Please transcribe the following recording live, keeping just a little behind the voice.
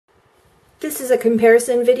This is a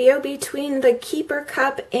comparison video between the Keeper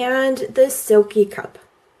Cup and the Silky Cup.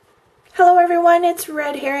 Hello everyone, it's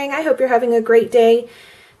Red Herring. I hope you're having a great day.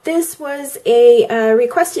 This was a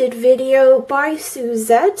requested video by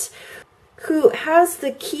Suzette, who has the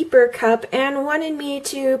Keeper Cup and wanted me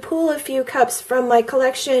to pull a few cups from my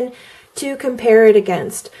collection to compare it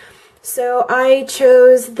against. So I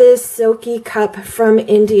chose this Silky Cup from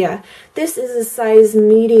India. This is a size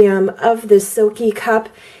medium of the Silky Cup,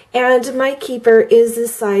 and my Keeper is a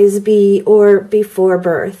size B, or before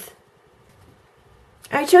birth.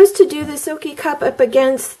 I chose to do the Silky Cup up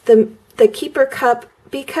against the Keeper Cup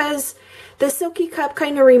because the Silky Cup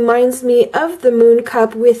kind of reminds me of the Moon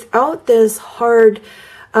Cup without this hard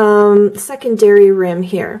secondary rim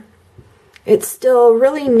here. It's still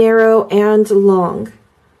really narrow and long.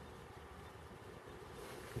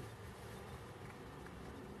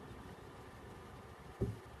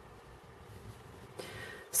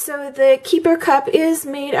 So the Keeper Cup is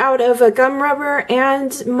made out of a gum rubber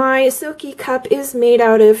and my Silky Cup is made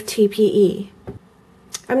out of TPE.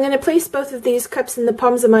 I'm going to place both of these cups in the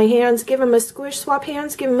palms of my hands, give them a squish, swap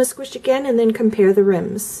hands, give them a squish again, and then compare the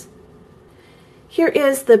rims. Here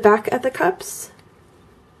is the back of the cups,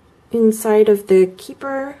 inside of the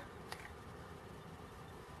Keeper,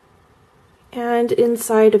 and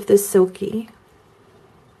inside of the Silky.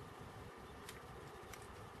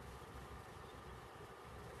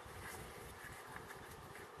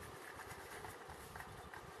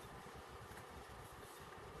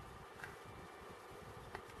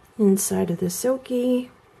 Inside of the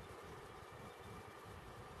Silky,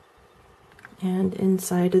 and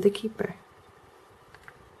inside of the Keeper.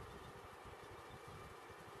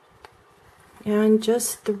 And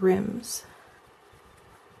just the rims.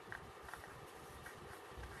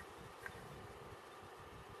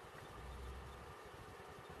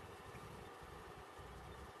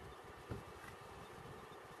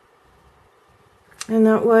 And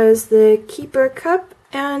that was the Keeper Cup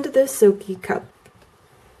and the Silky Cup.